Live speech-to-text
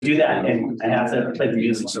do that, and I have to play the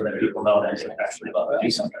music so that people know that it's actually about to do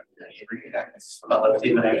something. But let's see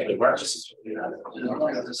if it actually works.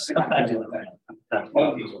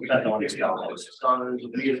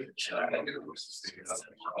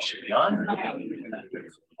 Should be on.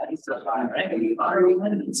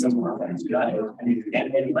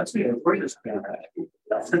 And let's be recording this.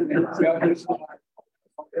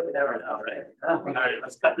 Never know, right? All right,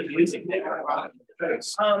 let's cut the music there.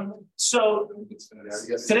 So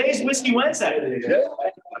today's Whiskey Wednesday.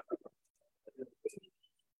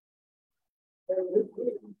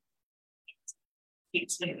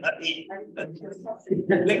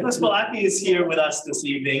 Nicholas Pollacchi is here with us this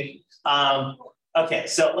evening. Okay,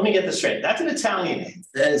 so let me get this straight. That's an Italian name.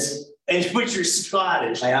 It is. And which you're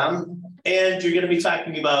Scottish. I am. And you're going to be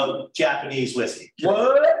talking about Japanese whiskey.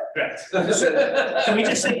 What? Correct. Can we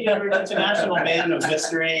just say you're an international man of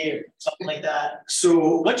mystery or something like that?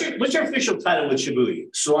 So what's your official title with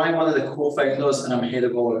Shibui? So I'm one of the co-founders and I'm head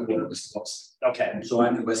of all of the whiskey clubs. Okay. So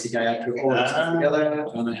I'm the whiskey guy. I put all this stuff together,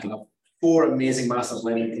 and I have 4 amazing masters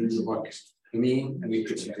blending teams that work for me, and we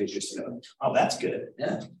put some great juice together. Oh, that's good.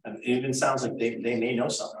 Yeah. And it even sounds like they may know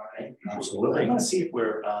something, right? Absolutely. I'm going to see if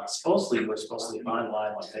we're supposed to be on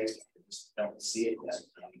live on Facebook. I just don't see it yet.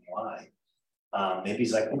 I don't know why. Maybe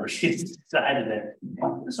he's like, he's decided that he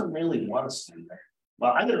doesn't really want us to do that.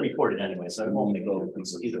 Well, I'm going to record it anyway, so it won't make over.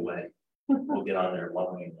 So either way, we'll get on there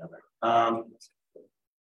one way or another.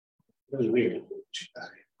 Really weird. Of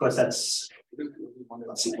course, that's.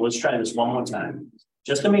 Let's see. Let's try this one more time,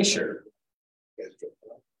 just to make sure.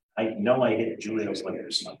 I know I hit Julio's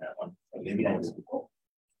liquors on that one. Maybe I didn't.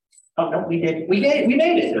 Oh no, we did. We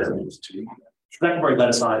made it. Zuckerberg let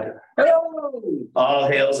us on. Hello. All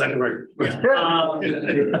hail Zuckerberg.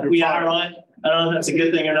 We are on. I don't know if that's a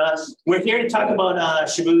good thing or not. We're here to talk about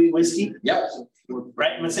Shibui whiskey. Yep.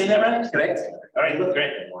 Right? Am I saying that right? Correct. All right.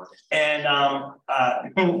 Great. And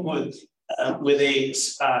with a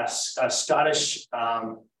Scottish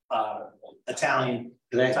Italian.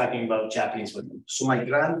 Today, talking about Japanese with them. So my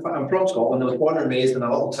grandfather, I'm from Scotland. I was born and raised in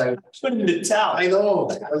a little town. I know.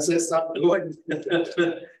 Let's just stop going.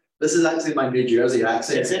 This is actually my New Jersey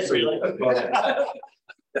accent. Is it really?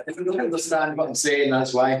 If you don't understand what I'm saying,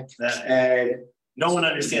 that's why. No one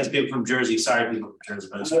understands people from Jersey. Sorry, people from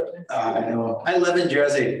Jersey. I know. I live in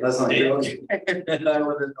Jersey. That's not true. I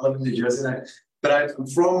live in New Jersey now. But I'm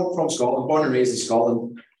from Scotland, born and raised in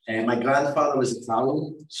Scotland. My grandfather was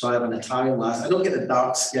Italian, so I have an Italian last. I don't get the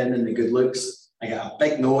dark skin and the good looks. I got a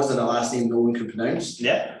big nose and a last name no one can pronounce.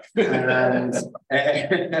 Yeah. And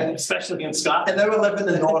especially in Scotland. And now I live in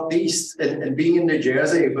the Northeast, and being in New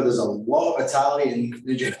Jersey, where there's a lot of Italian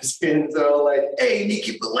New Jerseyans that are like, "Hey,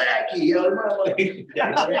 Nicky Pollacchi."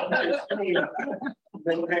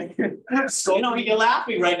 So, you're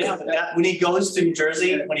laughing right now. But when he goes to New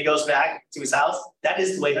Jersey, when he goes back to his house, that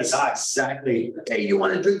is the way he talks. Exactly. Hey, you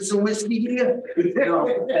want to drink some whiskey here?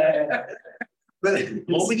 But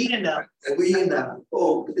what we need now?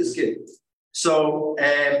 Oh, this kid. So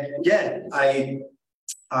yeah, I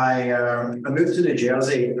moved to New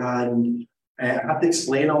Jersey, and I have to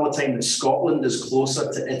explain all the time that Scotland is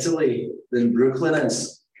closer to Italy than Brooklyn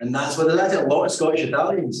is, and that's where there's actually a lot of Scottish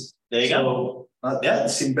Italians. There you go. That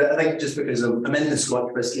seemed, but I think just because I'm in the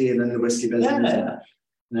Scotch whiskey and in the whiskey business, and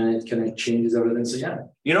then it kind of changes everything. So yeah,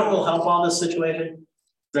 you know what will help all this situation?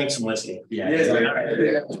 Drink some whiskey. Yeah.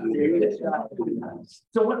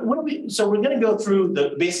 So what are we? So we're going to go through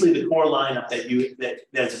basically the core lineup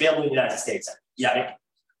that's available in the United States. Yeah.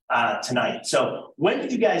 Tonight. So when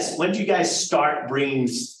did you guys start bringing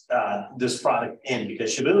this product in?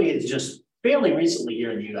 Because Shibui is just fairly recently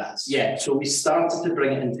here in the US. Yeah. So we started to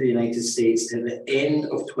bring it into the United States at the end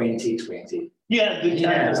of 2020. Yeah. Good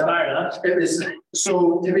time to start, huh? It was.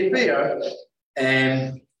 So to be fair,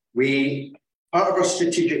 part of our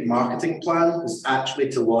strategic marketing plan was actually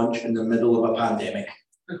to launch in the middle of a pandemic.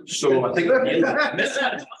 So I think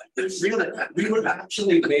we were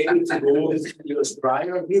actually ready to go to the US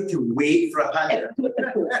prior. We had to wait for a pandemic.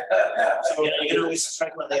 So you can always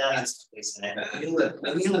strike with the eyes.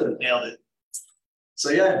 Nailed it. So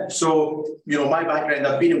yeah, my background,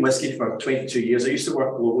 I've been in whiskey for 22 years. I used to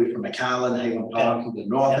work globally for Macallan, Highland Park, and the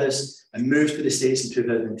Northeast. I moved to the States in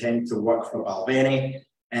 2010 to work for Balvenie.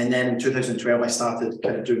 And then in 2012, I started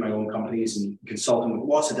kind of doing my own companies and consulting with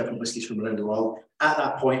lots of different whiskies from around the world. At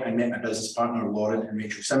that point, I met my business partner, Lauren and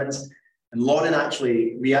Rachel Simmons. And Lauren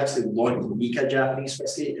we actually launched Nika Japanese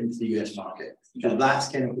whiskey into the US market. So that's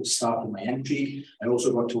kind of what started my entry. I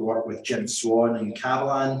also got to work with Jim Swan and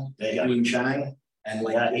Catalan, Ian Chang. And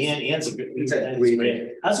Ian's a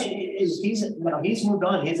great. How's he's moved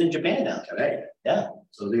on. He's in Japan now. Correct. Yeah.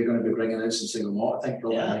 So they're going to be bringing out some single malt, I think,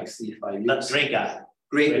 for the next 3 to 5 years. That's great guy.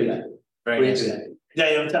 Great guy. Very nice guy.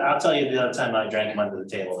 Yeah, I'll tell you the other time I drank him under the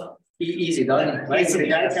table though. Easy done. The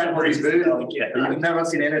guy can't wear his boots. You've never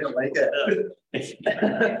seen anything like it.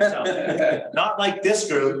 So, not like this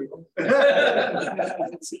group. I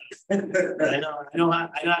know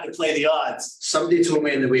how to play the odds. Somebody told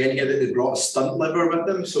me in the way in here that they brought a stunt liver with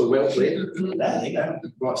them, so well played. Yeah, they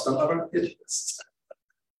brought a stunt liver.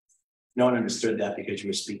 No one understood that because you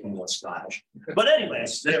were speaking with Scottish. But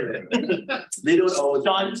anyways, they don't always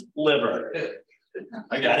stunt liver.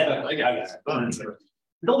 I got it. I got it.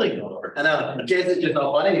 Building over. I know. In case it's just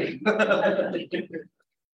not funny.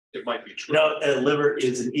 It might be true. No, liver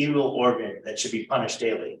is an evil organ that should be punished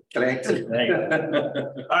daily. Correct. All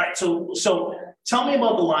right. So tell me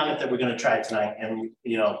about the lineup that we're going to try tonight, and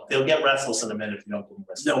they'll get restless in a minute if you don't give them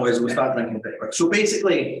this. No worries. We'll start drinking a bit quick. So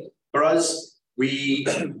basically, for us, we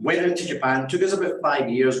went out to Japan. Took us about 5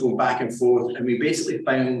 years going back and forth, and we basically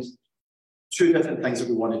found 2 different things that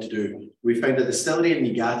we wanted to do. We found a distillery in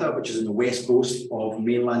Niigata, which is in the west coast of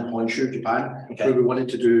mainland Honshu, Japan, where we wanted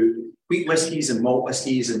to do wheat whiskies and malt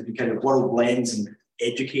whiskies and kind of world blends and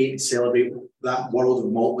educate and celebrate that world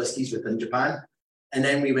of malt whiskies within Japan. And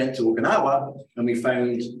then we went to Okinawa and we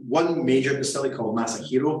found one major distillery called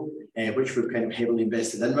Masahiro, which we've kind of heavily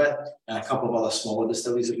invested in with, and a couple of other smaller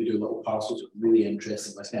distilleries that we do little parcels of really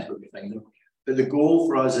interesting whiskies where we find them. But the goal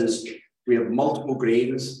for us is we have multiple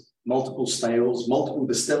grains, multiple styles, multiple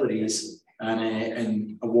distilleries,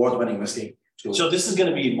 and award-winning whiskey. So this is going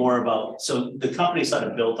to be more about, so the company's sort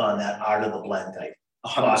of built on that art of the blend type.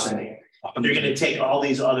 100%. You're going to take all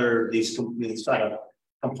these sort of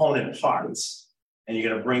component parts, and you're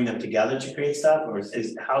going to bring them together to create stuff, or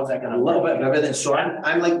how's that going to work? A little bit of everything. So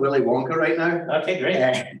I'm like Willy Wonka right now. Okay,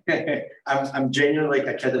 great. I'm genuinely like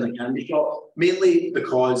a kid in a candy shop, mainly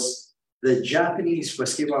because the Japanese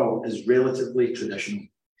whiskey world is relatively traditional.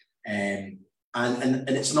 And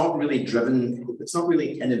it's not really driven, it's not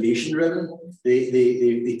really innovation driven.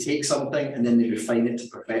 They take something and then they refine it to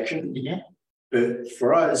perfection. Yeah. But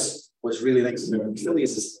for us, what's really nice about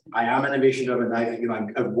distilleries is I am innovation driven.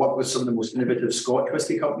 I've worked with some of the most innovative Scotch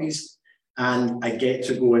whiskey companies, and I get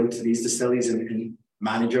to go into these distilleries and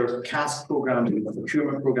manage our cask programs and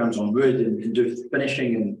procurement programs on wood and do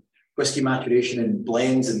finishing and whiskey maturation and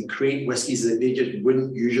blends and create whiskies that they just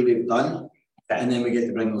wouldn't usually have done. And then we get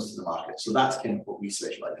to bring those to the market. So that's kind of what we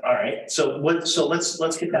specialize in. All right. So let's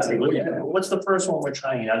get that. What's the first one we're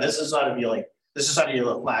trying? Now this is sort of your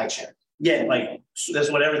little flagship. Yeah, like that's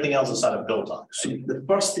what everything else is sort of built on. So the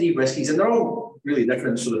first 3 whiskies, and they're all really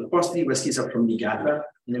different. So the first 3 whiskies are from Niigata,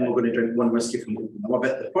 and then we're going to drink 1 whiskey from Okinawa.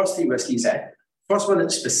 But the first 3 whiskies, first one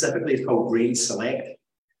specifically is called Grain Select,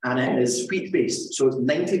 and it is wheat based. So it's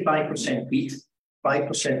 95% wheat,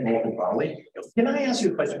 5% malted barley. Can I ask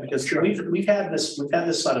you a question? Because we've had this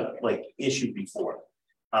sort of like issue before,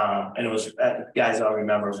 and it was guys I'll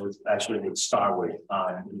remember was actually with Starwood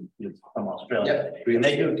from Australia. Yep. And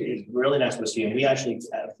they do really nice whiskey, and we actually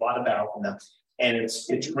bought a barrel from them. And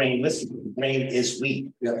it's grain whiskey. Grain is wheat.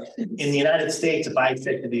 Yep. In the United States, if I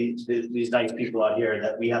said to these nice people out here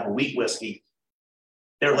that we have a wheat whiskey,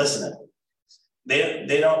 they're listening.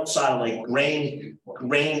 They don't sound like grain.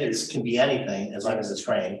 Grain can be anything as long as it's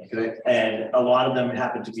grain. Okay. And a lot of them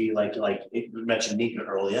happen to be like you mentioned Nika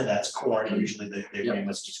earlier. That's corn. Usually the grain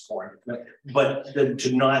whiskey is corn. Yep. But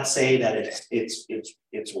to not say that it's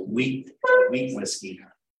a wheat whiskey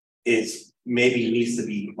is maybe needs to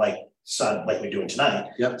be like we're doing tonight.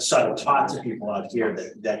 Yep. Sort of taught to people out here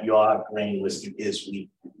that your grain whiskey is wheat.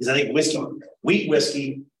 Because I think wheat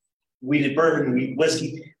whiskey, wheated bourbon, wheat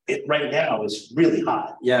whiskey, it right now is really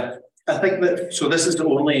hot. Yeah, I think that, so this is the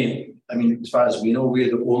only, I mean, as far as we know, we're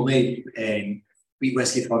the only wheat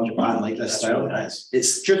whiskey from Japan like this style. Really nice.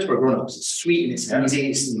 It's just for grown-ups. It's sweet and it's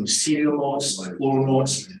easy. It's cereal notes, floral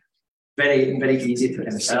notes, very, very easy to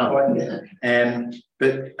kind of sip on.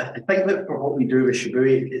 But I think that for what we do with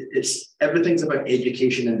Shibui, it's everything's about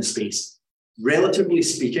education in the space. Relatively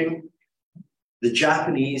speaking, the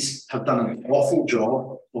Japanese have done an awful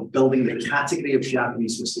job of building the category of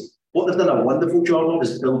Japanese whiskey. What they've done a wonderful job of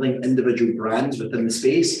is building individual brands within the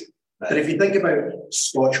space. But if you think about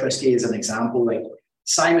Scotch whiskey as an example, like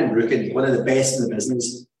Simon Brooken, one of the best in the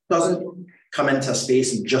business, doesn't come into a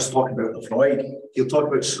space and just talk about Lefroy. He'll talk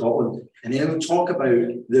about Scotland, and then he'll talk about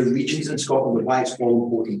the regions in Scotland and why it's all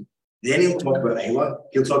important. Then he'll talk about Islay.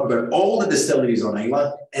 He'll talk about all the distilleries on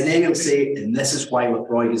Islay, and then he'll say, and this is why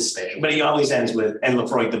Lefroy is special. But he always ends with, and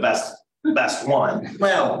Lefroy the best one.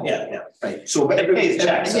 Well, yeah, right. So, but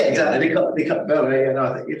exactly. They cut the bill,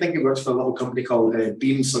 right? You think he works for a little company called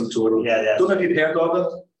Beam Suntory. Yeah. Don't know if you've heard of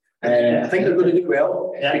them. I think they're going to do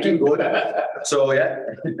well. Yeah. We keep going. So yeah,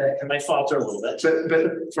 It might falter a little bit.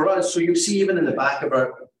 but for us, so you see even in the back of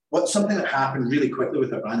our, something that happened really quickly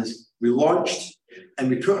with our brand is we launched and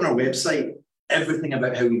we put on our website everything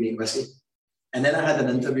about how we make whiskey. And then I had an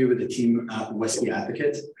interview with the team at Whiskey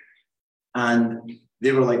Advocate, and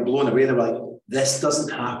they were like blown away. They were like, this doesn't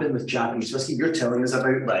happen with Japanese whiskey. You're telling us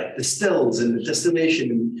about the stills and the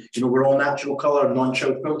distillation, and we're all natural color,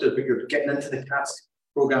 non-chilled filtered, but you're getting into the cask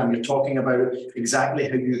program. You're talking about exactly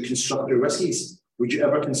how you construct your whiskies. Would you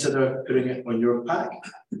ever consider putting it on your pack?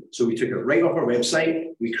 So we took it right off our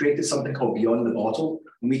website. We created something called Beyond the Bottle,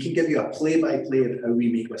 and we can give you a play-by-play of how we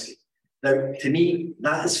make whiskey. Now, to me,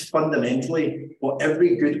 that is fundamentally what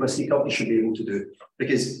every good whiskey company should be able to do,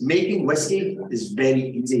 because making whiskey is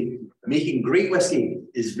very easy. Making great whiskey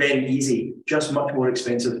is very easy, just much more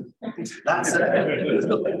expensive. That's it.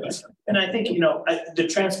 And I think, the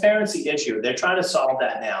transparency issue, they're trying to solve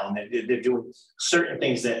that now, and they're doing certain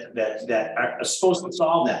things that are supposed to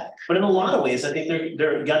solve that. But in a lot of ways, I think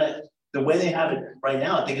they're gonna, the way they have it right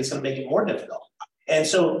now, I think it's gonna make it more difficult. And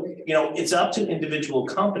so, it's up to individual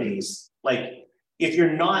companies. Like, if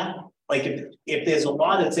you're not, like, if there's a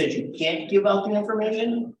law that says you can't give out the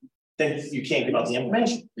information, then you can't give out the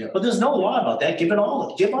information. Yeah. But there's no law about that. Give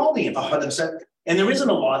all the information. 100%. And there isn't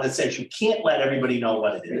a law that says you can't let everybody know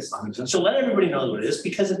what it is. 100%. So let everybody know what it is,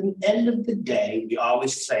 because at the end of the day, we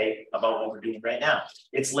always say about what we're doing right now,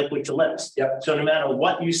 it's liquid to lips. Yep. So no matter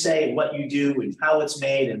what you say, what you do, and how it's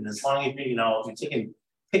made, and as long as if you're taking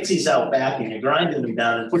pixies out back and you're grinding them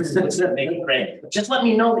down and putting it, make it great. Just let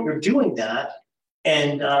me know that you're doing that,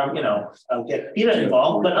 and I'll get Peter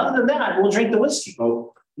involved. But other than that, we'll drink the whiskey.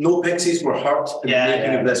 Well, no pixies were hurt in the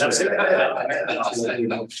making of this whiskey.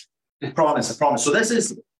 I promise. So this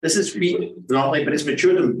is wheat predominantly, but it's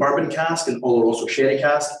matured in bourbon cask and Oloroso sherry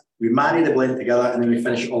cask. We marry the blend together, and then we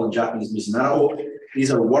finish it all in Japanese Mizunato.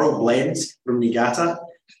 These are world blends from Niigata.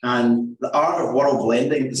 And the art of world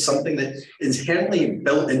blending is something that is inherently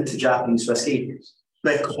built into Japanese whiskey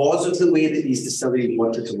because of the way that these distilleries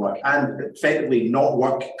wanted to work, and effectively not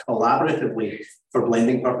work collaboratively for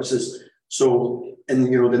blending purposes. So in the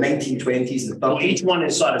 1920s and 30s, So each one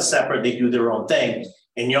is sort of separate. They do their own thing,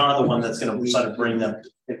 and you're the one that's going to sort of bring them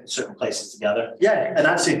in certain places together. Yeah, and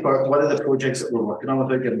actually, for one of the projects that we're working on,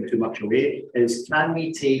 without giving too much away, is can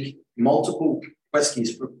we take multiple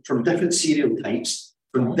whiskies from different cereal types,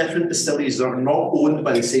 from different distilleries that are not owned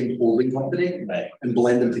by the same holding company, and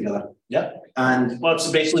blend them together. Yeah. And well,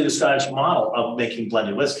 it's basically the Scottish model of making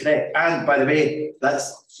blended whiskey. And by the way,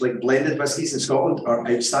 that's like blended whiskies in Scotland are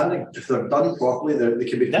outstanding. If they're done properly, they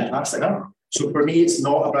can be fantastic. Yeah. So for me, it's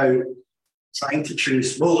not about trying to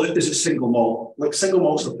choose, well, is it single malt? Like, single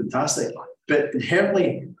malts are fantastic, but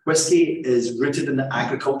inherently whiskey is rooted in the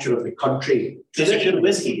agriculture of the country. Is it good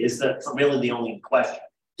whiskey? Is that really the only question?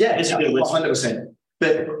 Yeah, it's good whiskey. 100%.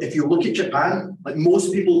 But if you look at Japan, like,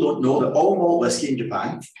 most people don't know that all malt whiskey in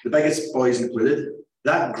Japan, the biggest boys included,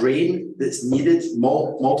 that grain that's needed,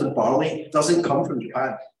 malted barley, doesn't come from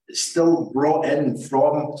Japan. It's still brought in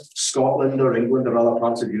from Scotland or England or other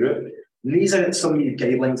parts of Europe. And these are some of the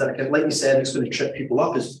guidelines that, like you said, it's going to trip people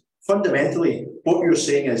up. Is fundamentally what you're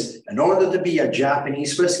saying is, in order to be a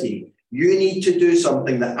Japanese whiskey, you need to do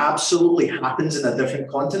something that absolutely happens in a different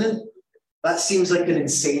continent. That seems like an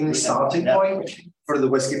insane starting point for the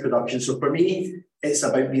whiskey production. So for me, it's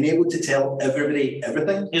about being able to tell everybody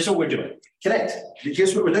everything. Here's what we're doing. Correct.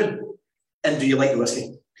 Here's what we're doing. And do you like the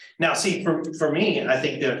whiskey? Now, see, for me, I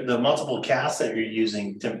think the multiple casks that you're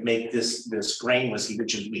using to make this grain whiskey,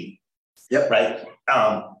 which is wheat. Yep. Right.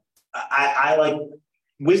 I like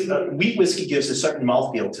wheat whiskey gives a certain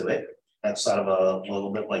mouthfeel to it. That's sort of a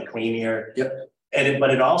little bit like creamier. Yep. But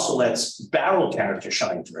it also lets barrel character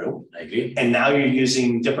shine through. I agree. And now you're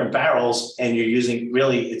using different barrels, and you're using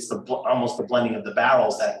it's almost the blending of the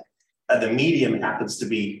barrels that the medium happens to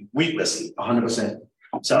be wheat whiskey. 100%.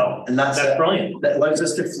 So, and that's brilliant. That allows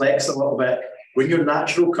us to flex a little bit. When you're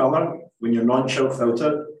natural color, when you're non-chill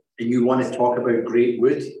filter, and you want to talk about great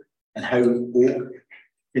wood and how oak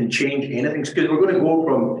can change anything, because we're going to go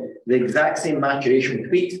from the exact same maturation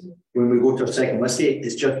with wheat. When we go to our second whiskey,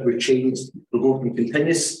 it's just we've changed. We're going from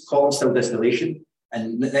continuous column still distillation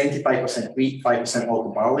and 95% wheat, 5%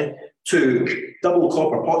 malted barley, to double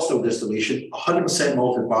copper pot still distillation, 100%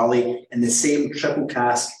 malted barley, in the same triple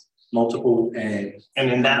cask, multiple. And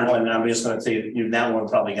in that one, I'm just going to say that one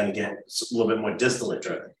probably going to get a little bit more distillate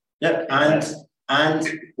driven. Yeah, and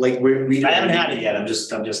like I haven't had it yet. I'm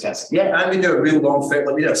just guessing. Yeah, and we do a real long like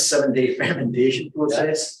we do a 7-day fermentation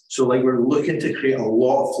process. So like we're looking to create a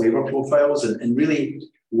lot of flavor profiles and really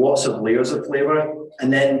lots of layers of flavor.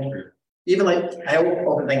 And then even like I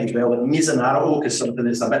often think as well, like Mizunara oak is something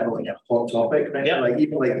that's a bit of like a hot topic, right? Yeah. Like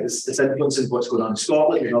even like it's influencing what's going on in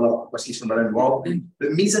Scotland and other whiskies from around the world. But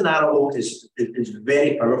Mizunara oak is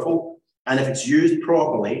very powerful, and if it's used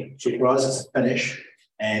properly, so for us it's a finish,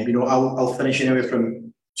 and I'll finish anywhere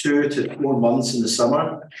from 2 to 4 months in the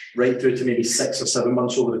summer, right through to maybe 6 or 7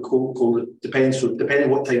 months over the cold. Depends. So depending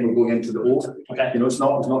what time we're going into the oak. Okay. It's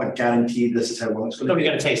not a guaranteed this is how long it's going to be. So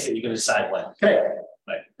you're going to taste it. You're going to decide when. Okay.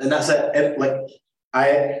 Right. And that's it.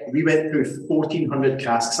 We went through 1,400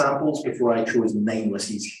 cask samples before I chose 9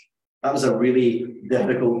 whiskies. That was a really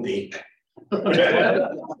difficult day.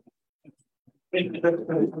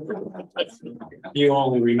 You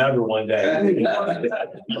only remember one day.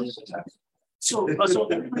 So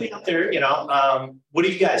everybody out there, what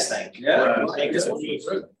do you guys think? Yeah.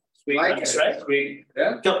 Sweetness, right? Sweet.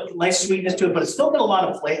 Yeah. Got nice sweetness to it, but it's still got a lot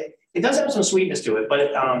of flavor. It does have some sweetness to it,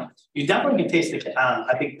 but you definitely can taste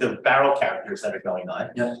I think the barrel characters that are going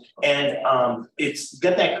on. Yeah. And it's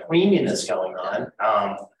got that creaminess going on.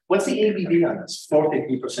 What's the ABV on this?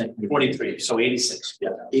 43%. 43, so 86. Yeah,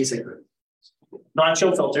 86.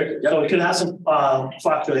 Non-chill filtered, so it could have some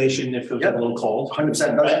fluctuation if it was a little cold.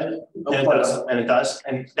 100%. And it does,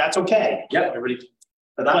 and that's okay. Yep. Everybody.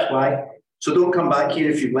 But that's why. So don't come back here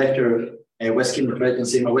if you've left your whiskey in the fridge and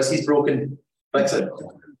say my whiskey's broken. Fix it,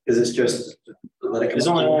 because it's just. There's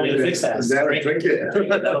only one way to fix that. Drink it.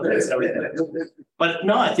 But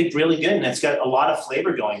no, I think really good, and it's got a lot of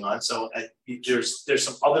flavor going on. So there's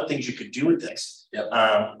some other things you could do with this. Yep.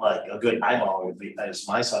 Like a good highball would be is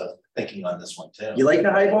my sort of thinking on this one too. You like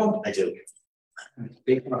a highball? I do.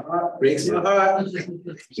 Breaks my heart.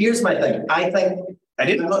 Here's my thing. I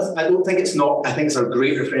don't think it's not. I think it's a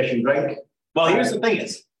great refreshing drink. Well, here's the thing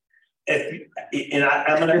is,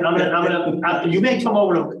 you may come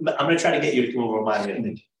over. I'm gonna try to get you to come over to my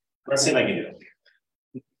meeting. Let's see if I can do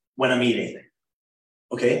it. When I'm eating,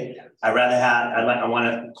 okay. I want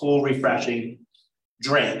a cool, refreshing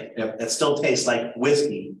drink that still tastes like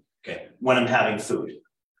whiskey. Okay. When I'm having food,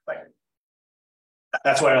 right.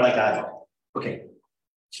 That's why I like highball. Okay.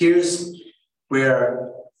 Here's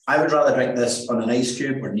where I would rather drink this on an ice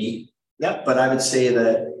cube or neat. Yep. But I would say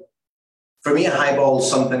that for me, a highball is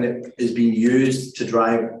something that is being used to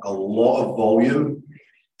drive a lot of volume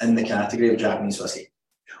in the category of Japanese whiskey.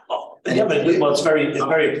 Yeah, but it's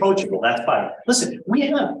very approachable. That's fine. Listen, you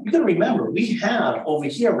got to remember, we have over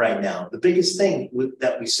here right now the biggest thing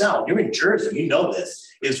that we sell. You're in Jersey, you know this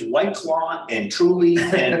is White Claw and Truly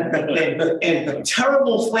and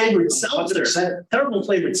terrible flavored seltzer. Terrible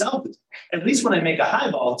flavored seltzer. At least when I make a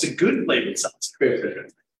highball, it's a good flavored seltzer.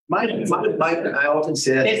 I often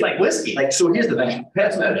say that it's like whiskey. Like, so here's the thing.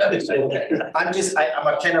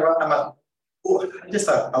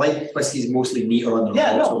 I like whiskies mostly neat or on the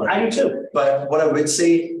no, I do too. But what I would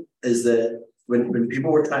say is that when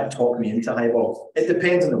people were trying to talk me into highball, it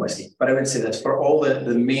depends on the whiskey. But I would say this for all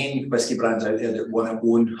the main whiskey brands out there that want to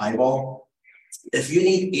own highball. If you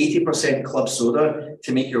need 80% club soda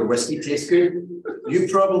to make your whiskey taste good, you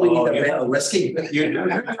probably need a better whiskey. You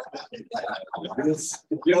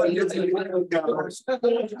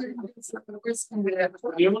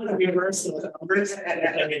want to reverse the numbers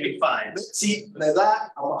and you'll be fine. See, now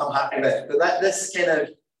that I'm happy with, but this kind of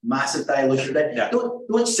massive dilution. Yeah.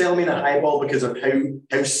 Don't sell me in a highball because of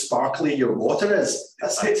how sparkly your water is.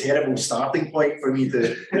 That's a terrible starting point for me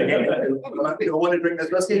to. I want to drink this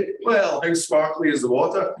whiskey. Well, how sparkly is the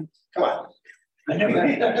water? Come on. I never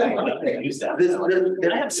used that.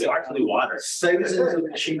 I have sparkly water. Thousands of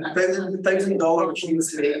machines, $1,000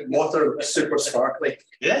 machines to make water super sparkly.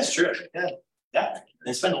 Yeah, that's true. Yeah.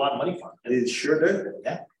 They spend a lot of money for it. They sure do.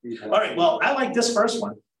 Yeah. All right. Well, I like this first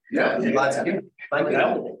one. Yeah. Thank you.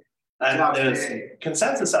 And there's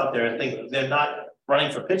consensus out there. I think they're not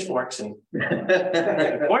running for pitchforks and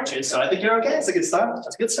torches, so I think you're okay. That's a good start.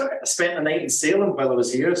 That's a good start. I spent the night in Salem while I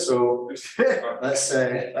was here, so that's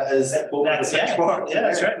yeah, that's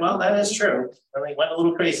right. Well, that is true. I mean, went a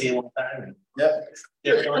little crazy at one time. Yeah.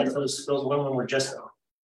 Those women were just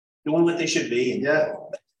doing what they should be. And yeah.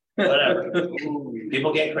 Whatever.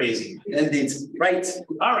 People get crazy. Indeed. Right.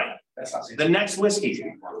 All right. The next whiskey.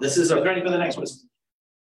 This is ready for the next whiskey.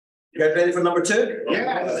 You guys ready for number 2?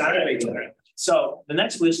 Yeah. All right. So the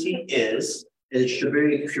next whiskey is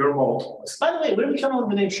Shibui Pure Malt. By the way, where did we come up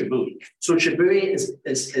with the name Shibui? So Shibui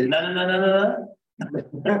is no.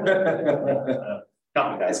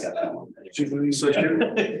 Couple guys got that one. So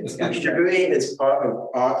Shibui is part of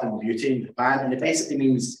art and beauty in Japan, and it basically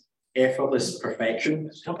means effortless perfection.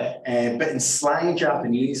 Okay. But in slang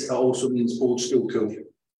Japanese, it also means old school cool.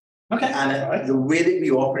 Okay. And the way that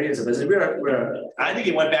we operate as a business, I think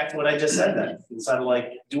it went back to what I just said then. It sounded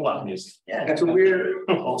like doo-wop music. yeah, so we're,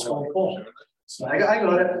 Old school cool. I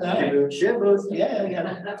got it. Shibui. Yeah.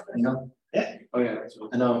 You know? Yeah. Oh, yeah.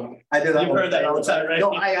 I know. I do that. You've heard that all the time, right?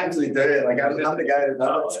 No, I actually do it. Like I'm the guy that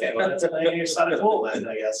does it. Okay, well, that's you're sounding cool then,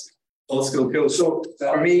 I guess. Old school cool. So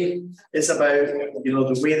for me, it's about, you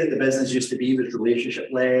know, the way that the business used to be was relationship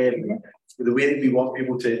led, the way that we want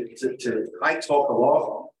people to I talk a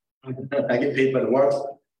lot. I get paid by the word,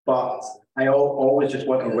 but I always just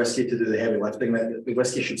want our whiskey to do the heavy lifting. That the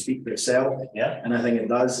whiskey should speak for itself. Yeah. And I think it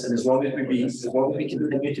does. And as long as we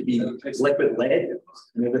continue to be liquid led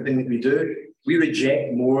in everything that we do, we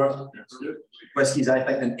reject more whiskies, I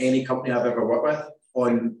think, than any company I've ever worked with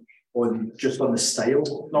on just on the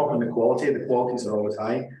style, not on the quality. The qualities are always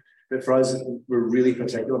high. But for us, we're really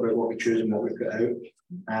particular about what we choose and what we put out. And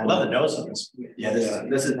I love the nose of this. yeah,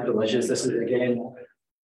 this is delicious. This is again.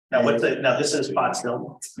 Now this is pot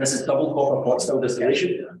still. This is double copper pot still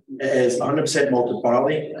distillation. It is 100% malted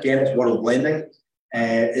barley. Again, it's world blending.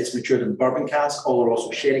 It's matured in bourbon cask,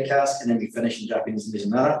 Oloroso sherry cask, and then we finish in Japanese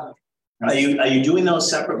Mizunara. Are you doing those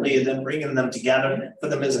separately and then bringing them together for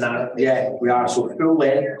the Mizunara? Yeah, we are. So full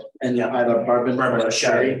length in either bourbon or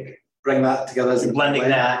sherry. Bring that together as blending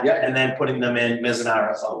that, yeah, and then putting them in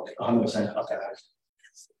Mizunara. 100%. Okay.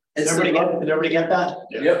 Did everybody get that?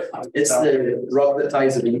 Yep. It's the rub that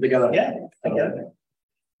ties the bean together. Yeah, I get it.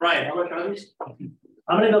 Ryan, how much are these?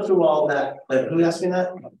 I'm gonna go through all that. Who asked me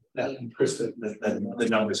that? No, Chris, the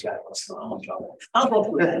numbers guy. I'll go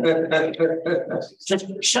through that. Just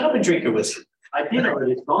shut up and drink your whiskey. I did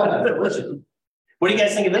already. What do you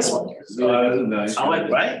guys think of this one? Nice. I like,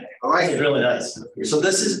 right? I like It's it. really nice. So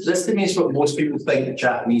this to me is what most people think that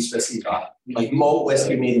Japanese whiskies are, like malt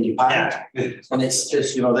whiskey made in Japan. And it's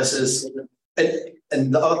just, you know, this is,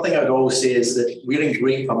 and the other thing I would always say is that we're in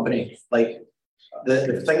great company. Like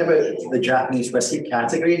the thing about the Japanese whiskey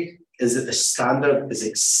category is that the standard is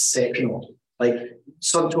exceptional. Like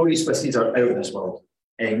Suntory's whiskies are out of this world,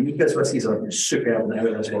 and Mika's whiskies are superb and out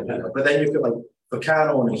of this world. But then you've got like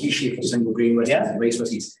Volcano and Hishi for single grain whiskies and race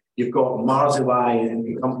whiskies. You've got Marziwai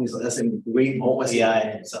and companies like this and great malt whiskey.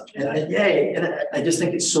 And I just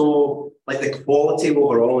think it's so like the quality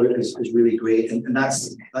overall is really great, and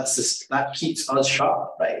that keeps us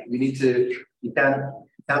sharp, right? We need to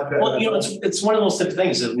well, you know, it's one of those type of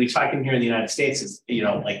things that we talk in here in the United States is, you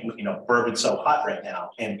know, like, you know, bourbon's so hot right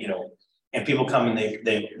now, and you know, and people come and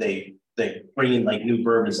they bring in like new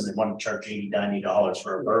bourbons and they want to charge $80-$90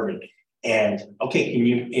 for a bourbon. And okay, can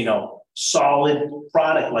you know, solid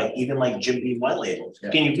product like even like Jim Beam White Label?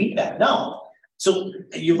 Yeah. Can you beat that? No. So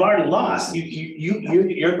you've already lost.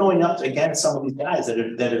 You're going up against some of these guys that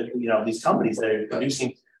are you know, these companies that are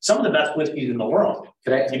producing some of the best whiskeys in the world.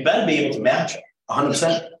 Correct. You better be able to match it.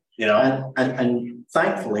 100%. You know, and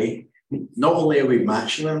thankfully, not only are we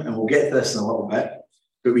matching them, and we'll get to this in a little bit,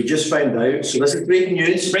 but we just found out. So this is breaking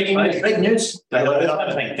news. Breaking news. Breaking news. I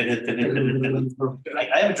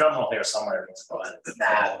have a drum roll here somewhere.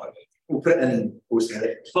 Nah, we'll put it in post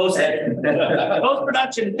edit. Post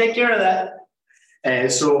production. Take care of that.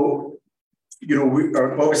 So, you know, we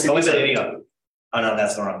are obviously. Oh no,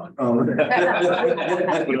 that's the wrong one. Oh. That's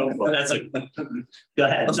go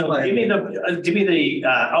ahead. So give me the.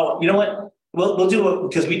 Oh, you know what? We'll do it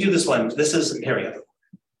because we do this one. This is here we go.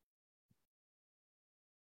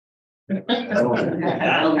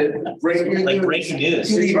 Like breaking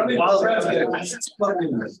news. Breaking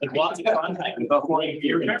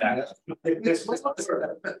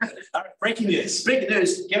news. Breaking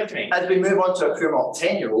news. Give it to me. As we move on to a Pure Malt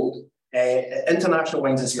 10-year-old, International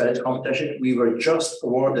Wines and Spirits competition, we were just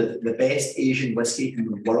awarded the best Asian whiskey in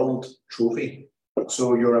the world trophy.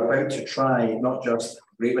 So you're about to try not just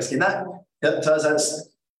great whiskey. And that to us, that's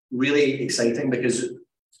really exciting because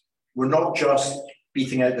we're not just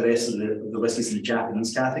beating out the rest of the whiskies in the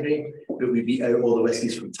Japanese category, but we beat out all the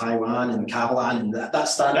whiskies from Taiwan and Kavalan, and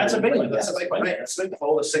that's standard. That's a big one. That's a big one. Right. That's like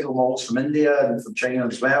all the single malts from India and from China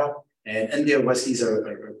as well. And India whiskies are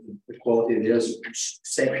the quality of theirs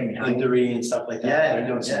exceptionally high. And stuff like that. Yeah, they're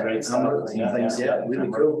doing some great stuff. Things, really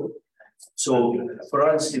cool. So for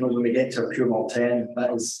us, you know, when we get to a Pure Malt 10,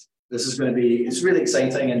 this is going to be, it's really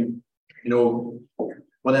exciting, and you know,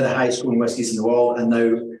 one of the highest scoring whiskies in the world, and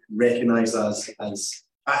now recognised as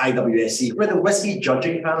IWSC. Where the whiskey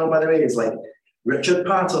judging panel, by the way, is like Richard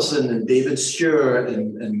Patterson and David Stewart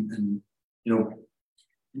and you know,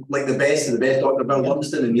 like the best of the best, Dr. Bill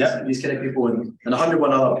Lumsden and these kind of people, and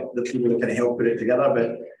 101 other the people that kind of help put it together.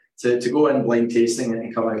 But to go in blind tasting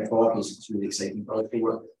and come out top is really exciting for us.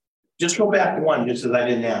 Just go back to one, just as I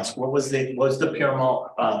didn't ask. What was the pure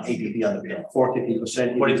malt ABV on the beer?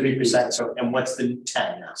 43%. 43%. So, and what's the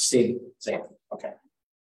 10 now? Same. Okay.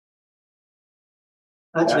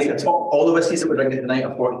 Actually, all the whiskies that we're drinking tonight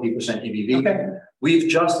are 43% ABV. Okay. We've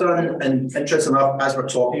just done, and interesting enough, as we're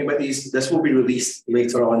talking about these, this will be released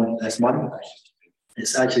later on this month.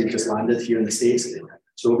 It's actually just landed here in the States.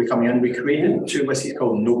 So we'll be coming in. We created 2 whiskies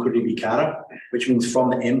called No Caribe Cara, which means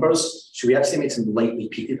from the embers. So we actually made some lightly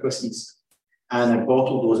peated whiskies. And I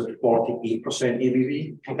bottled those at 48%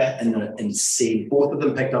 ABV. Okay. And they're insane. Both of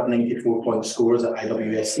them picked up 94-point scores at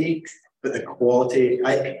IWSC. But the quality,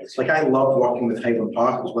 I love working with Highland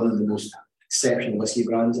Park. It's one of the most exceptional whiskey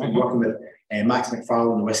brands. I'm working with Max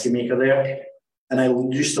McFarlane, the whiskey maker there. And I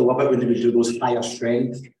used to love it when they would do those higher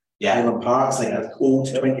strength Highland Parks, like an old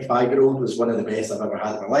 25-year-old was one of the best I've ever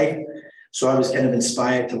had in my life. So I was kind of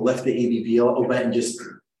inspired to lift the ABV a little bit and just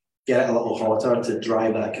get it a little hotter to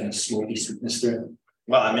drive that kind of smoky sweetness through.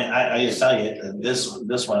 Well, I mean, I just tell you,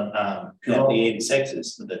 this one, the 86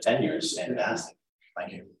 is the 10 years fantastic.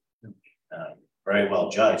 Thank you. Very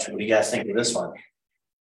well judged. What do you guys think of this one?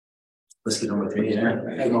 Whiskey number 3, yeah.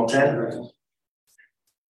 10.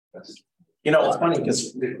 You know, it's funny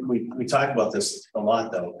because we talk about this a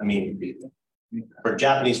lot, though. I mean, for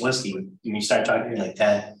Japanese whiskey, when you start talking like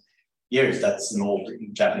 10 years, that's an old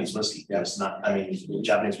Japanese whiskey. It's not. I mean,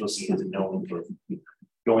 Japanese whiskey isn't known for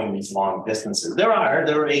going these long distances. There are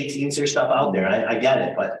 18s or stuff out there. I get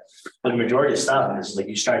it, but the majority of stuff is like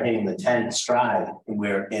you start hitting the 10 stride,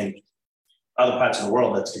 where in other parts of the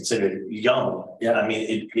world that's considered young. Yeah, I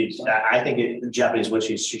mean, I think Japanese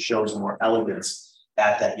whiskey shows more elegance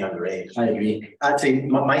at that younger age. I agree. Actually,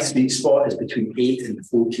 my sweet spot is between 8 and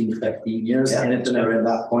 14, 15 years. Yeah, anything around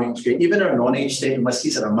that point is great. Even our non-age statement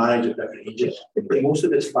whiskies that are married at different ages. Most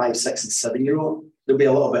of it's 5, 6, and 7-year-old. There'll be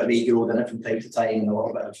a little bit of 8-year-old in it from time to time, and a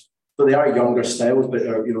little bit of. So they are younger styles, but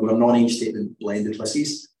they're they're non-age statement blended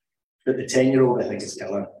whiskies. But the 10-year-old, I think, is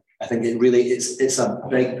killer. I think it really it's a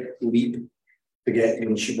big leap to get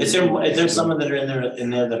in. Is there some that are in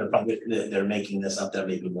there that are probably they're making this up there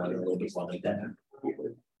maybe more a little bit more like that?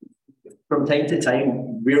 From time to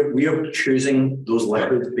time, we're choosing those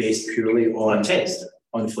liquids based purely on taste,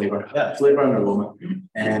 on flavor, flavor and aroma,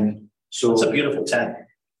 and so it's a beautiful 10.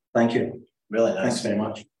 Thank you, really nice. Thanks very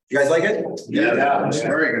much. You guys like it? Yeah, it's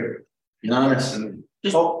very good. Unanimous.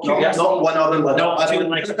 Just not one other.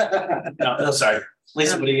 No, sorry.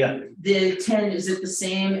 Lisa, what do you got? The 10, is it the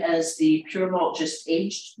same as the pure malt just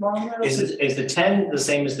aged longer? Is the 10 the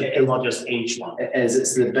same as the pure malt just aged longer?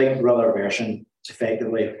 It's the big brother version,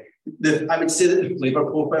 effectively. I would say that the flavor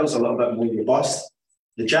profile is a little bit more robust.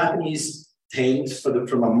 The Japanese tend,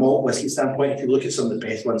 from a malt whiskey standpoint, if you look at some of the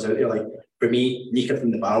best ones out there, like for me, Nika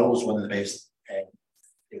from the Barrel is one of the best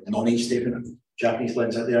non-age statement Japanese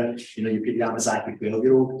blends out there. You've got Yamazaki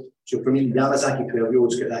 12-year-old. So for me, Yamazaki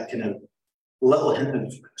 12-year-old's got that kind of little hint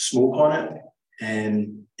of smoke on it,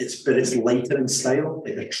 and it's lighter in style.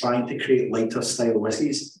 Like they're trying to create lighter style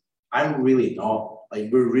whiskies. I'm really not. Like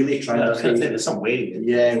we're really trying to say there's some weight.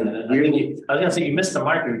 Yeah, I was gonna say you missed the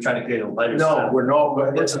mark. You're trying to create a lighter. No, style. we're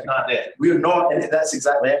not. This is not it. We're not. And that's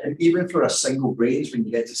exactly it. And even for a single range, when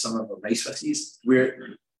you get to some of the rice whiskies, where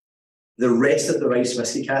the rest of the rice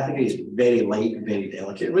whiskey category is very light and very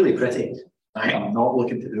delicate, really pretty. I'm not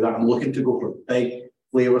looking to do that. I'm looking to go for big,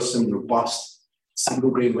 flavoursome, robust,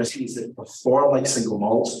 single grain whiskies that perform like single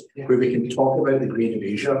malts, where we can talk about the grain of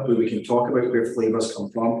Asia, where we can talk about where flavours come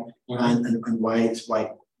from, and why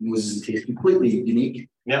noses and taste completely unique.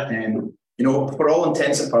 Yeah. And for all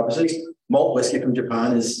intents and purposes, malt whiskey from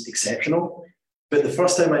Japan is exceptional. But the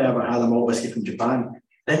first time I ever had a malt whiskey from Japan,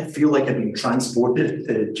 I didn't feel like I'd been transported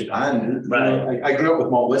to Japan. Right. I grew up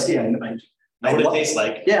with malt whiskey, and I know what it tastes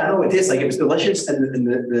like. Yeah, I know what it tastes like. It was delicious, and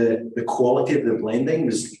the quality of the blending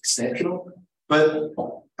was exceptional. But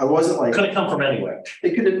I wasn't like. Could have come from anywhere.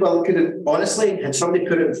 It could have honestly, had somebody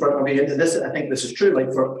put it in front of me, and I think this is true,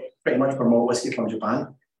 like for pretty much for malt whiskey from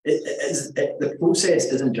Japan, the process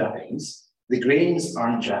isn't Japanese. The grains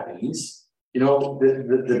aren't Japanese.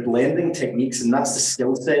 The blending techniques, and that's the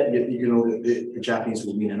skill set the Japanese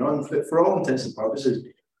will lean in on. But for all intents and purposes,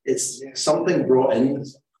 it's something brought in,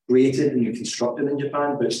 created, and constructed in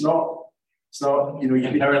Japan, but it's not.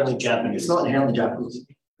 Inherently Japanese. It's not inherently Japanese.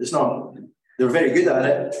 It's not. They're very good at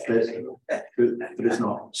it, but it's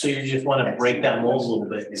not. So you just want to break that mold a little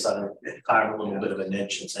bit instead of carve a little bit of a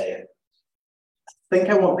niche and say it. I think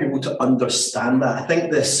I want people to understand that. I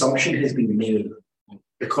think the assumption has been made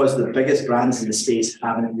because the biggest brands in the space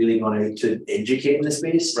haven't really gone out to educate in the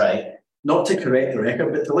space. Right. Not to correct the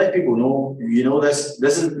record, but to let people know, this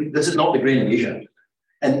is not the grain of Asia.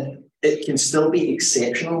 And it can still be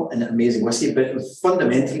exceptional and amazing whiskey, but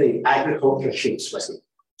fundamentally agriculture shapes whiskey.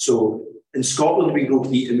 So in Scotland, we grow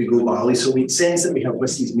wheat and we grow barley, so it makes sense that we have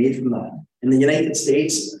whiskies made from that. In the United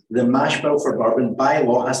States, the mash bill for bourbon by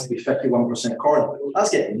law has to be 51% corn. That's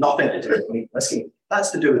got nothing to do with whiskey. That's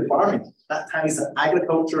to do with farming. That ties the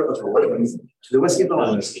agriculture of the land to the whiskey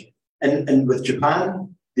whiskey. And with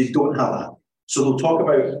Japan, they don't have that. So they'll talk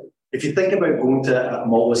about, if you think about going to a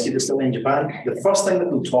malt whiskey distillery in Japan, the first thing that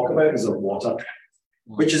they'll talk about is the water,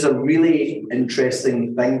 which is a really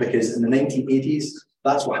interesting thing because in the 1980s,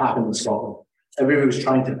 that's what happened in Scotland. Everybody was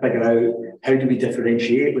trying to figure out how do we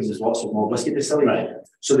differentiate when there's lots of malt whiskey distilleries. Right.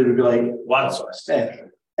 So they would be like, water source. Yeah.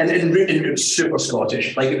 And it was super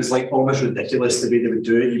Scottish. Like it was like almost ridiculous the way they would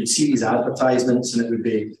do it. You would see these advertisements and it would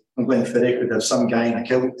be, Glenfiddich would have some guy in a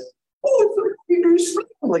kilt. Oh,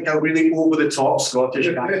 like a really over-the-top Scottish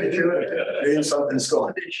caricature doing something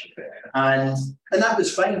Scottish. And that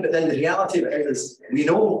was fine, but then the reality of it is we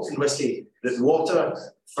know in whiskey that water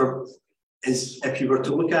is, if you were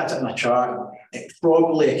to look at it in a chart, it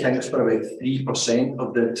probably accounts for about 3%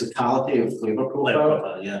 of the totality of flavour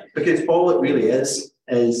profile. Yeah. Because all it really is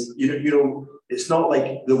you know, it's not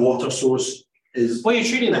like the water source is. Well, you're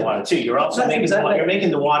treating the water too. You're also you're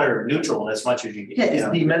making the water neutral as much as you can. Yeah, it's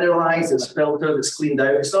demineralized, it's filtered, it's cleaned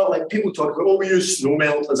out. It's not like people talk about, oh, we use snow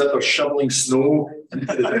melt as if they're shoveling snow.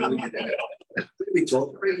 We talk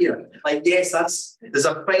about here. Like, yes, there's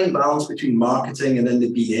a fine balance between marketing and then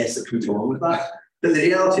the BS that comes along with that. But the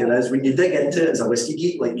reality is, when you dig into it as a whiskey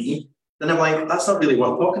geek like me, then I'm like, that's not really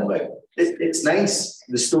what I'm talking about. It's nice.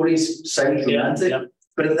 The stories sound romantic,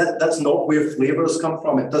 but that's not where flavors come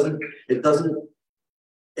from. It doesn't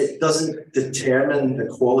determine the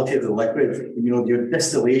quality of the liquid. You know, your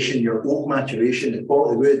distillation, your oak maturation, the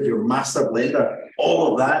quality of the wood, your master blender,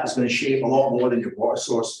 all of that is going to shape a lot more than your water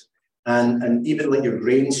source. And even like your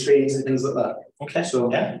grain strains and things like that. Okay.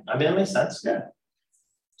 So yeah, I mean, that makes sense. Yeah.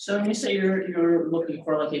 So when you say you're looking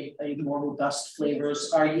for like a more robust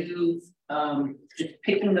flavors, are you just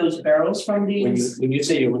picking those barrels from these? When you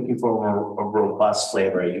say you're looking for a robust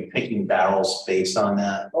flavor, are you picking barrels based on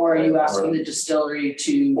that? Or are you asking the distillery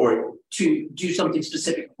to do something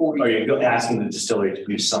specific for you? Or you're asking the distillery to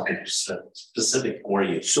do something specific for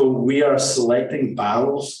you? So we are selecting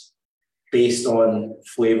barrels based on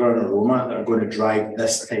flavor and aroma that are going to drive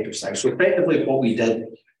this type of style. So effectively what we did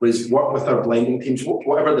was work with our blending teams,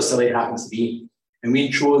 whatever the distillery happens to be, and we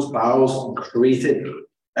chose barrels and created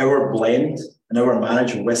our blend and our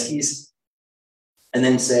managed whiskies, and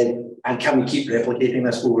then said, and can we keep replicating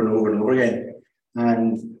this over and over and over again?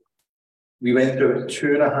 And we went through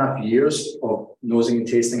 2.5 years of nosing and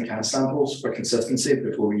tasting can samples for consistency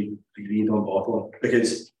before we agreed on bottling.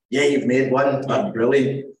 Because yeah, you've made one, that's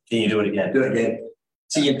brilliant. Can you do it again? Do it again.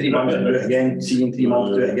 See you in 3 months, do it again. See you in 3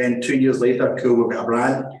 months, do it again. 2 years later, cool, we've got a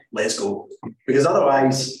brand, let's go. Because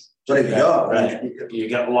otherwise, sorry, you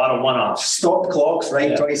got a lot of one-offs. Stop clocks,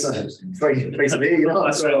 right? Twice a day, you know.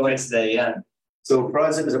 That's right, twice a day, yeah. So for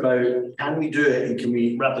us, it was about, can we do it and can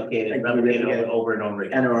we replicate it over and over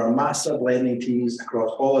again? And our master blending teams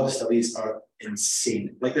across all of the distilleries are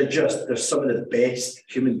insane. Like they're some of the best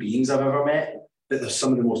human beings I've ever met, but they're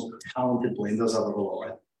some of the most talented blenders I've ever worked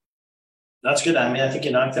with. That's good. I mean, I think you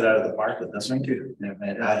knocked it out of the park with this one. Thank you. Yeah,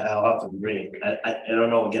 man, I'll have to agree. I don't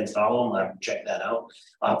know against all of them. I'll have to check that out.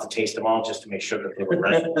 I'll have to taste them all just to make sure that they were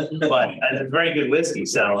right. But it's very good whiskey.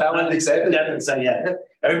 So that one's excited. Yeah.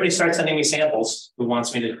 Everybody starts sending me samples. Who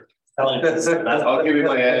wants me to tell you? I'll give you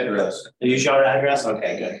my address. Use your address?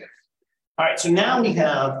 Okay, good. All right. So now we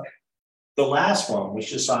have the last one,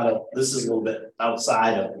 which is sort of, this is a little bit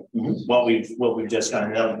outside of what we've just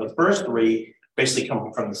gotten done. The first three basically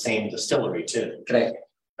come from the same distillery too. Correct.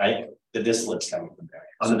 Right? The distillates coming from there.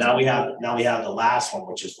 So now we have the last one,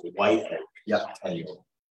 which is the Whitehead. Yeah.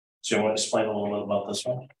 So you want to explain a little bit about this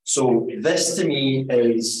one? So this to me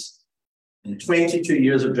is, in 22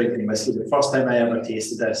 years of drinking whiskey, the first time I ever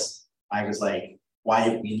tasted this, I was like, why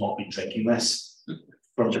have we not been drinking this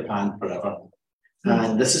from Japan forever?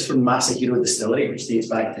 And this is from Masahiro Distillery, which dates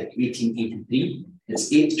back to 1883. It's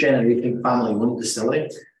 8th generation family-owned distillery.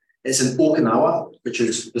 It's in Okinawa, which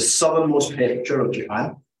is the southernmost prefecture of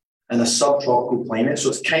Japan, and a subtropical climate. So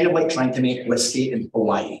it's kind of like trying to make whiskey in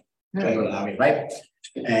Hawaii, right?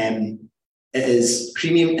 It is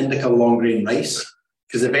premium indica long grain rice,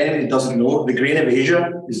 because if anybody doesn't know, the grain of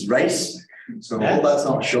Asia is rice. So that's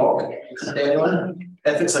not a shock to anyone.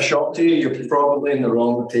 If it's a shock to you, you're probably in the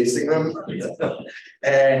wrong tasting room. We don't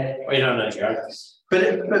know,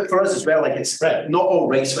 but for us as well, like it's not all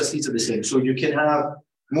rice whiskies are the same. So you can have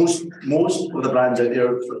most of the brands out there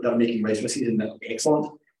that are making rice whiskies and they're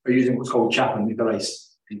excellent are using what's called Japanese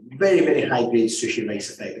rice. very, very high grade sushi rice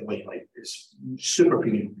effectively. Like it's super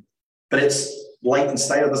premium, but it's light in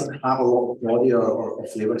style, doesn't have a lot of body or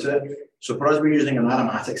flavour to it. So for us, we're using an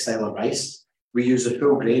aromatic style of rice. We use the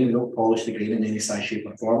full grain, we don't polish the grain in any size, shape,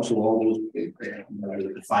 or form. So all those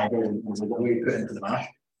the fibre and what we put into the mash.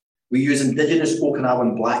 We use indigenous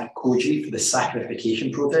Okinawan black koji for the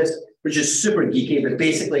saccharification process, which is super geeky, but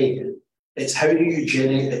basically it's how do you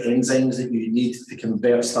generate the enzymes that you need to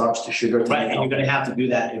convert starch to sugar. Right, and you're going to have to do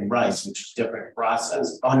that in rice, which is a different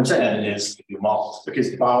process 100%. than it is if you malt.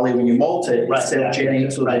 Because barley, when you malt it, it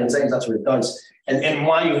self-generates those enzymes, that's what it does. And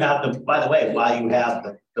why you have the, by the way, why you have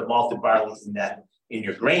the malted barley in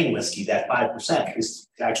your grain whiskey, that 5% is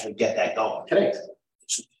to actually get that going. Correct.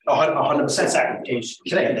 100%. Saccharification.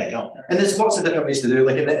 Get that going. And there's lots of different ways to do it.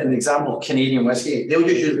 Like in the example of Canadian whiskey, they'll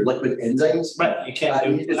just use liquid enzymes. Right, you can't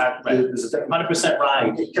do that. Right. 100%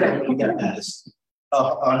 rye. Correct. You get that.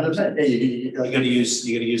 100%. Yeah, you're going to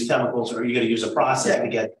use chemicals, or you're going to use a process to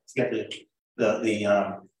get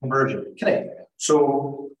the conversion. Correct.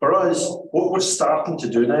 So for us, what we're starting to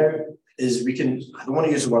do now is we can, I don't want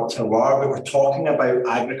to use the word terroir, but we're talking about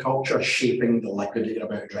agriculture shaping the liquid that you're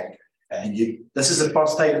about to drink. And this is the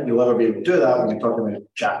first time that you'll ever be able to do that when we're talking about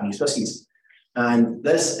Japanese whiskies. And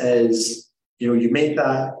this is, you make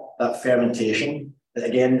that fermentation.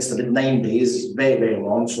 Again, it's about 9 days, it's very, very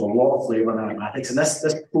long, so a lot of flavour and aromatics. And this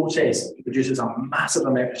process produces a massive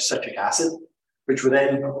amount of citric acid, which we're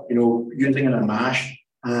then, using in a mash.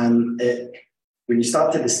 And when you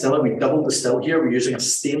start to distill it, we double distill here. We're using a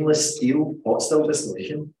stainless steel pot still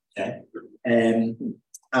distillation. Okay.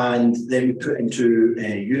 And then we put into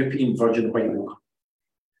European virgin white oak.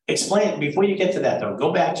 Explain, before you get to that though,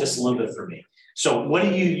 go back just a little bit for me. So what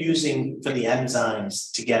are you using for the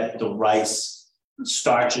enzymes to get the rice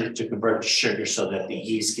starches to convert to sugar so that the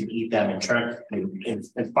yeast can eat them and turn and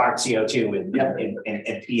spark CO2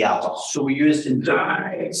 and pee alcohol? So we used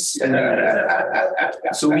indigenous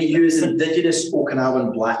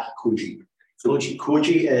Okinawan black koji. So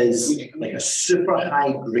koji is like a super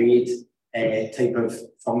high grade type of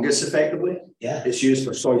fungus, effectively. Yeah. It's used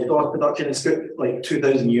for soy sauce production. It's got like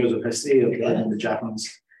 2,000 years of history in the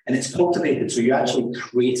Japanese. And it's cultivated, so you actually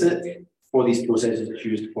create it for these processes. It's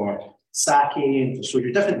used for sake and for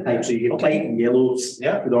soju, different types. So you get white and yellows,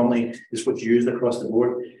 predominantly is what's used across the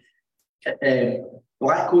board.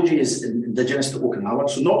 Black koji is indigenous to Okinawa.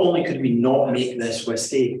 So not only could we not make this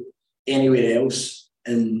whiskey anywhere else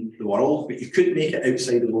in the world, but you could make it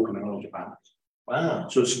outside of Okinawa, Japan. Wow.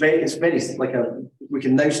 So it's very like we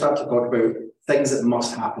can now start to talk about things that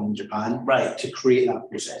must happen in Japan, right, to create that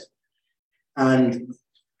process.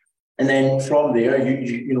 And then from there,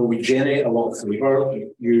 we generate a lot of flavour.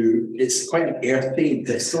 It's quite an earthy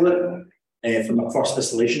distillate from the first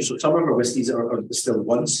distillation. So some of our whiskies are distilled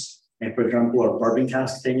once. For example, our bourbon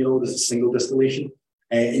cask 10-year-old is a single distillation.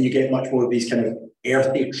 And you get much more of these kind of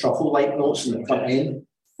earthy truffle-like notes in the front end,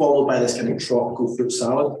 followed by this kind of tropical fruit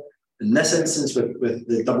salad. In this instance, with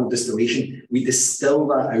the double distillation, we distill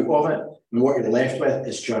that out of it. And what you're left with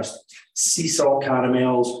is just sea salt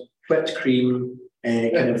caramels, whipped cream,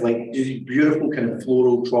 kind of like beautiful kind of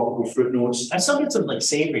floral tropical fruit notes. I still get some like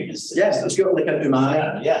savoriness. Yes, it's got like an umami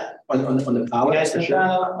on the palate. Guys, is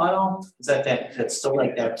that's still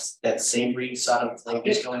like that savory sort of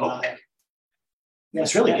flavors going on? Yeah,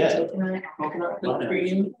 it's really good. Coconut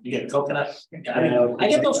cream. You get coconut. I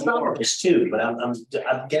get those flowers too, but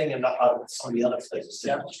I'm getting enough out of some of the other flavors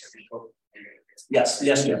too. Yes,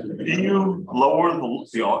 Jeff. Do you lower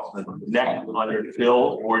the neck on your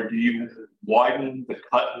fill, or do you widen the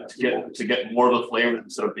cut to get more of the flavor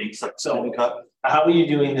instead of being such a cut? How are you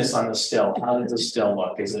doing this on the still? How does the still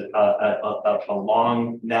look? Is it a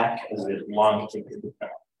long neck? Is it long,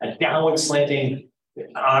 a downward slanting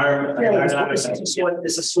arm? Yeah,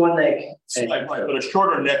 it's a swan neck. But a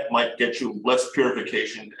shorter neck might get you less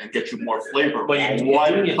purification and get you more flavor. But you're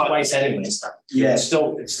doing it twice anyways. Yeah, it's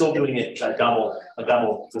still doing it a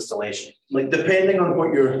double distillation. Like depending on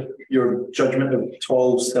what your judgment of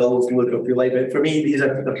tall stills look, if you like. But for me,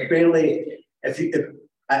 they're fairly. I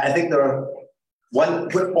think they're.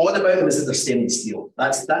 What's odd about them is that they're stainless steel.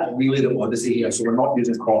 That's really the odyssey here. So we're not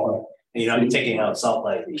using copper. And you're not taking out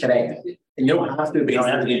sulfite. Correct. And you don't have to. You don't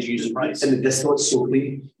have to get used to price. And the distillate's so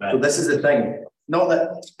clean. Right. So this is the thing. Not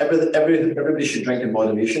that everybody should drink in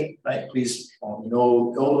moderation, right? Please, all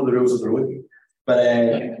know the rules of the road.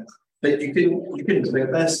 But you can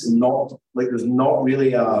drink this and not like there's not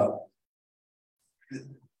really a.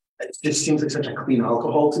 It just seems like such a clean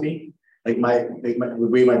alcohol to me. Like the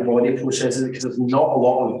way my body processes it, because there's not a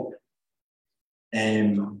lot of.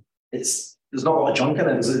 there's not a lot of junk in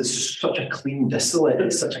it. It's just such a clean distillate.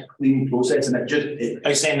 It's such a clean process, and Are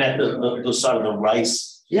you saying that the sort of the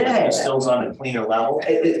rice distills on a cleaner level?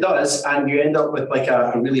 It does, and you end up with like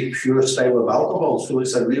a really pure style of alcohol. So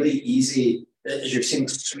it's a really easy, as you've seen,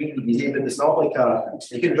 sweet and easy, but it's not like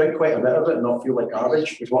you can drink quite a bit of it and not feel like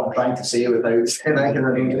garbage, is what I'm trying to say without saying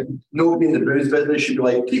that. Nobody in the booze business should be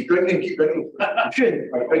like, keep drinking. You should,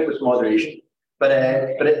 like, drink with moderation. But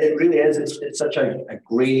it really is, it's such a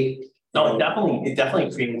great. No, it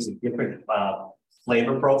definitely creates a different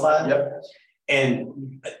flavor profile. Yep.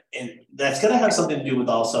 And that's going to have something to do with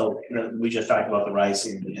also, we just talked about the rice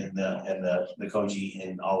and the koji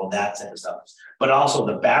and all of that type of stuff, but also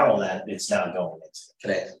the barrel that it's now going into.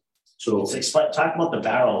 Correct. So talk about the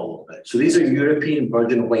barrel a little bit. So these are European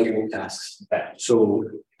virgin white oak casks. Okay. So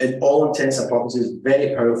in all intents and purposes,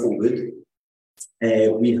 very powerful wood.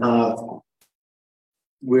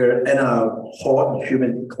 We're in a hot and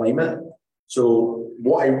humid climate. So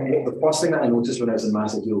the first thing that I noticed when I was in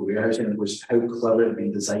massive deal warehousing was how clever it had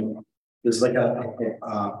been designed. There's like a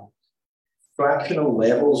fractional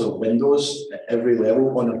levels of windows at every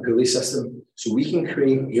level on a pulley system. So we can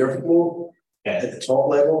create airflow at the top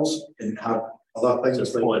levels and have other things.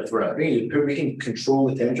 Just pull it through. We can control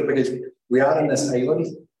the temperature because we are in this island,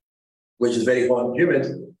 which is very hot and humid,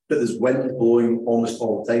 but there's wind blowing almost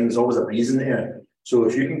all the time. There's always a breeze in the air. So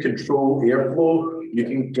if you can control airflow, you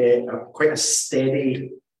can get quite a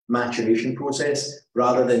steady maturation process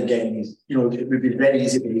rather than getting these, it would be very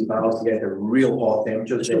easy for these barrels to get a real hot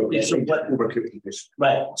temperature.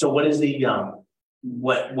 Right. So what is the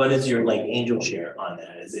what is your like angel share on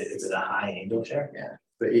that? Is it a high angel share? Yeah,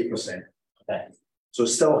 but 8%. Okay. So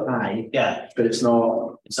it's still high. Yeah, but it's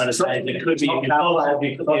not. It's not as high as it could be.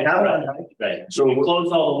 Right. So we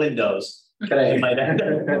close all the windows. Correct. Might end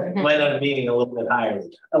up being a little bit higher.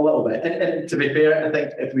 A little bit, and to be fair, I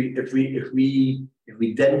think if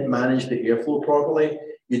we didn't manage the airflow properly,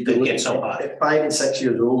 you'd get so hot. At 5 and 6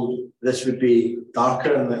 years old, this would be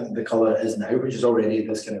darker than the color it is now, which is already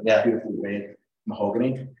this kind of beautiful red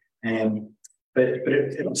mahogany. But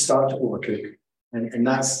it would start to overcook, and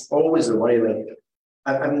that's always the worry. Like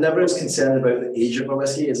I'm never as concerned about the age of a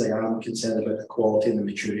whiskey as I am concerned about the quality and the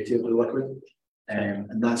maturity of the liquid.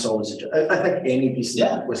 And that's always I think any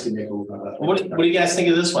decent whiskey maker will have that. What do you guys think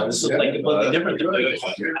of this one? This is like completely different. What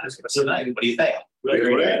do you think? Really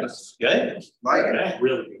good. Like it.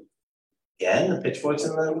 Really good. Yeah, and the pitchforks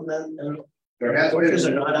and the torches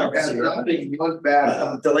are not out. Bad.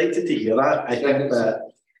 I'm delighted to hear that. I think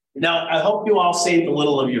that. Now, I hope you all saved a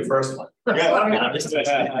little of your first one. Yeah,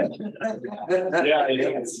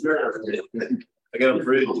 I got a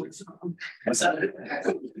bridge. What's that?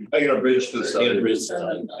 I got a bridge to the side.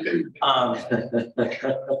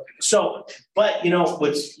 So, but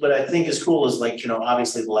what I think is cool is like,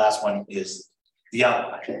 obviously the last one is the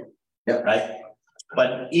outline. Yeah. Right.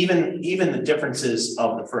 But even the differences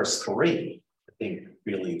of the first three, I think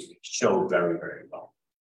really show very, very well.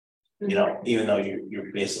 Even though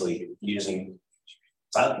you're basically using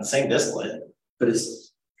the same distillate, but it's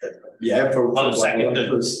for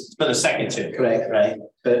the second two, correct, right?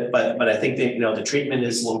 But I think that the treatment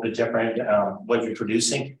is a little bit different. What you're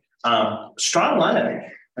producing, strong lineup.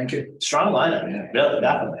 Thank you. Strong lineup, really,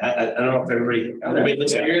 definitely. I don't know if everybody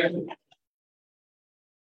looks at it.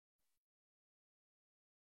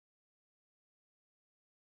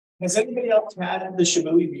 Has anybody else had the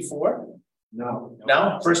Shibui before? No.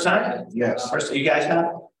 No, first time? Yes. First, you guys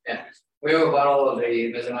have? Yeah, we have a bottle of the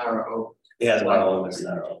Mizunara Oak. Yeah, well,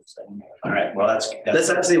 all right. Well, that's this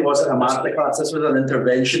actually wasn't a masterclass. This was an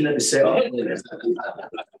intervention that was set up.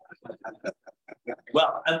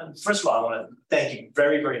 Well, first of all, I want to thank you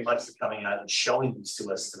very, very much for coming out and showing these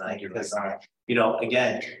to us tonight. Because,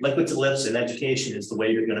 again, liquid to lips and education is the way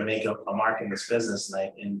you're going to make a mark in this business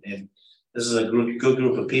tonight. And this is a good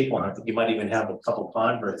group of people. And I think you might even have a couple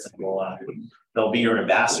converts that will they'll be your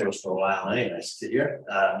ambassadors for a while anyways. Did you?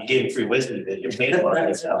 You gave me free whiskey that you paid for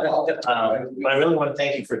it. But I really want to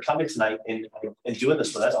thank you for coming tonight and doing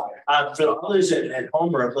this with us. For the others at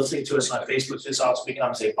home or listening to us on Facebook, this also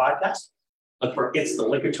becomes a podcast. Look for It's the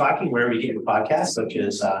Liquor Talking, wherever you get your podcasts, such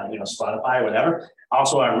as Spotify or whatever.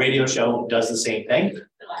 Also, our radio show does the same thing.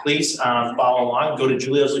 Please follow along. Go to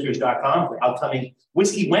juliosliquors.com for upcoming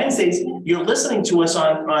Whiskey Wednesdays. You're listening to us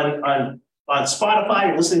on Spotify.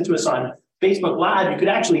 You're listening to us on Facebook Live. You could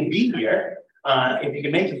actually be here if you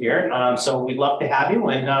can make it here. So we'd love to have you.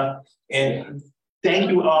 And thank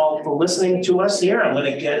you all for listening to us here. We'll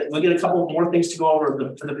get a couple more things to go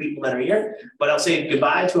over for the people that are here. But I'll say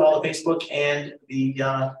goodbye to all the Facebook and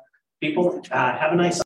the people. Have a nice